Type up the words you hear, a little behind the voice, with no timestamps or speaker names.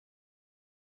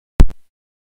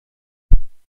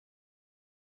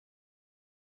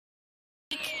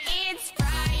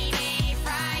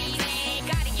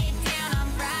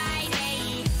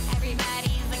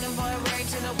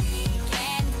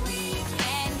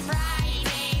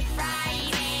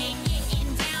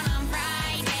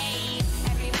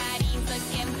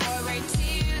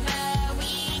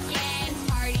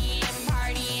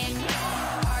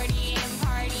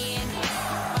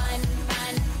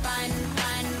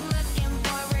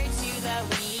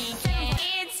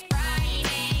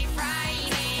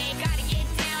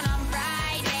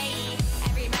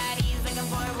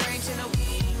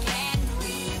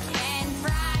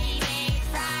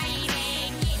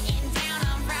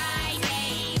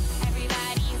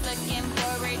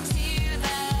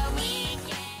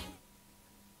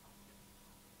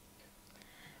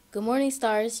Good morning,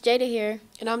 stars. Jada here.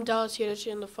 And I'm Dallas here to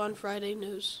share the Fun Friday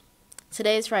news.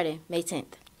 Today is Friday, May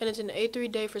 10th. And it's an A3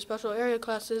 day for special area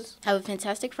classes. Have a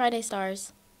fantastic Friday,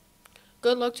 stars.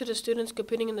 Good luck to the students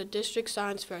competing in the district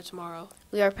science fair tomorrow.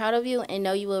 We are proud of you and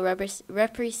know you will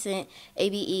represent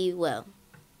ABE well.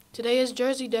 Today is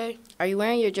Jersey Day. Are you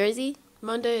wearing your jersey?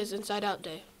 Monday is Inside Out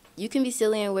Day. You can be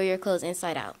silly and wear your clothes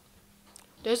inside out.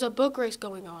 There's a book race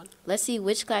going on. Let's see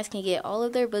which class can get all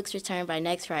of their books returned by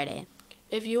next Friday.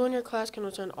 If you and your class can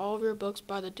return all of your books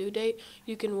by the due date,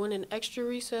 you can win an extra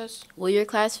recess. Will your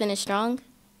class finish strong?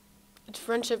 It's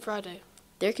Friendship Friday.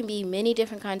 There can be many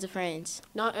different kinds of friends.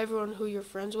 Not everyone who you're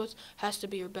friends with has to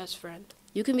be your best friend.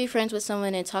 You can be friends with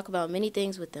someone and talk about many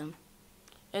things with them.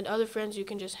 And other friends you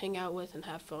can just hang out with and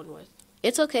have fun with.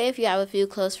 It's okay if you have a few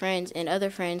close friends and other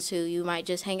friends who you might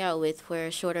just hang out with for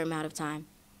a shorter amount of time.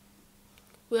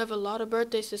 We have a lot of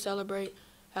birthdays to celebrate.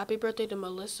 Happy birthday to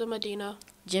Melissa Medina,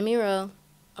 Jimmy Rowe,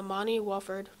 Amani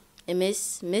Wofford, and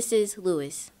Mrs.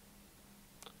 Lewis.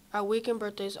 Our weekend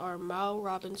birthdays are Mal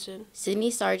Robinson,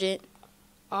 Sydney Sargent,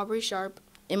 Aubrey Sharp,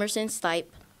 Emerson Stipe,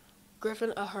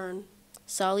 Griffin Ahern,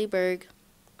 Solly Berg,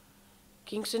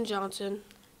 Kingston Johnson,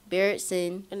 Barrett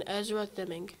Sin, and Ezra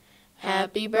Thimming.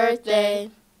 Happy birthday!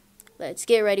 Let's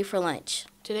get ready for lunch.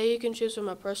 Today you can choose from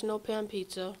a personal pan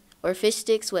pizza or fish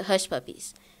sticks with hush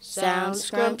puppies. Sounds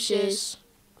scrumptious.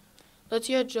 Let's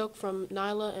hear a joke from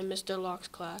Nyla and Mr. Locke's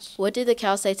class. What did the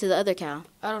cow say to the other cow?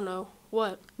 I don't know.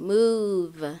 What?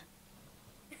 Move.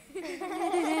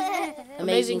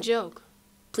 Amazing joke.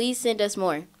 Please send us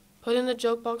more. Put in the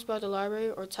joke box by the library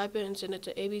or type it and send it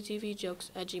to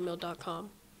abtvjokes@gmail.com.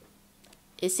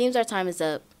 It seems our time is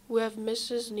up. We have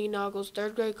Mrs. Neenogle's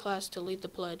third grade class to lead the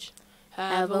pledge.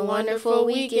 Have a wonderful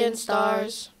weekend,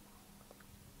 stars.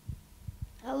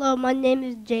 Hello, my name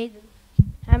is Jaden.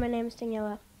 Hi, my name is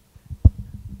Daniela.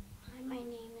 Hi, my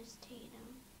name is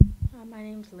Tatum. Hi, my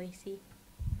name is Lacey.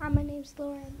 Hi, my name is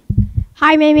Lauren.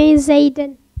 Hi, my name is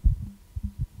Aiden.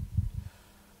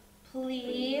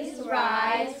 Please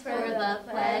rise for the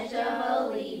Pledge of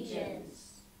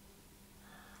Allegiance.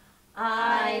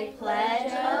 I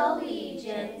pledge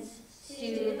allegiance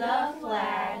to the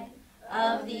flag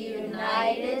of the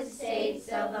United States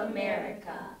of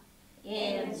America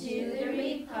and to the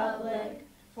republic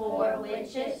for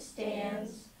which it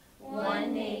stands,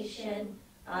 one nation,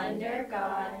 under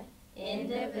God,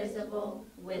 indivisible,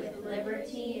 with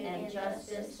liberty and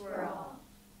justice for all.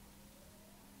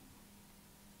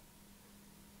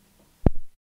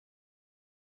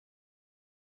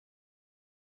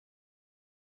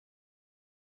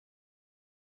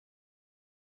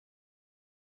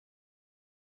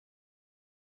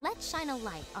 Let's shine a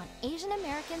light on Asian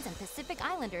Americans and Pacific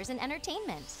Islanders in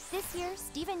entertainment. This year,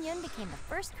 Steven Yeun became the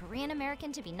first Korean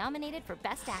American to be nominated for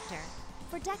Best Actor.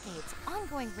 For decades,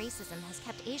 ongoing racism has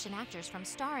kept Asian actors from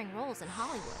starring roles in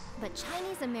Hollywood. But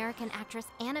Chinese American actress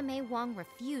Anna May Wong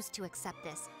refused to accept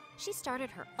this. She started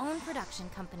her own production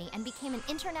company and became an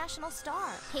international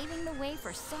star, paving the way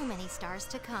for so many stars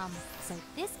to come. So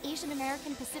this Asian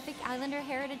American Pacific Islander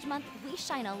Heritage Month, we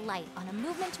shine a light on a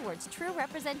movement towards true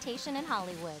representation in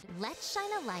Hollywood. Let's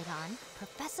shine a light on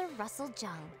Professor Russell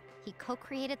Jung. He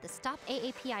co-created the Stop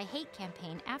AAPI Hate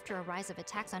campaign after a rise of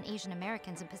attacks on Asian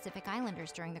Americans and Pacific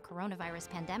Islanders during the coronavirus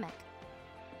pandemic.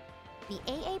 The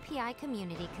AAPI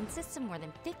community consists of more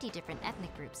than 50 different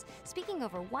ethnic groups, speaking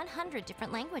over 100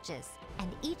 different languages.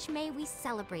 And each May we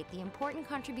celebrate the important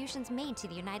contributions made to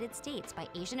the United States by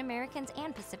Asian Americans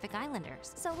and Pacific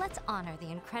Islanders. So let's honor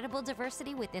the incredible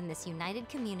diversity within this united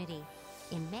community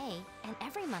in May and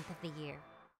every month of the year.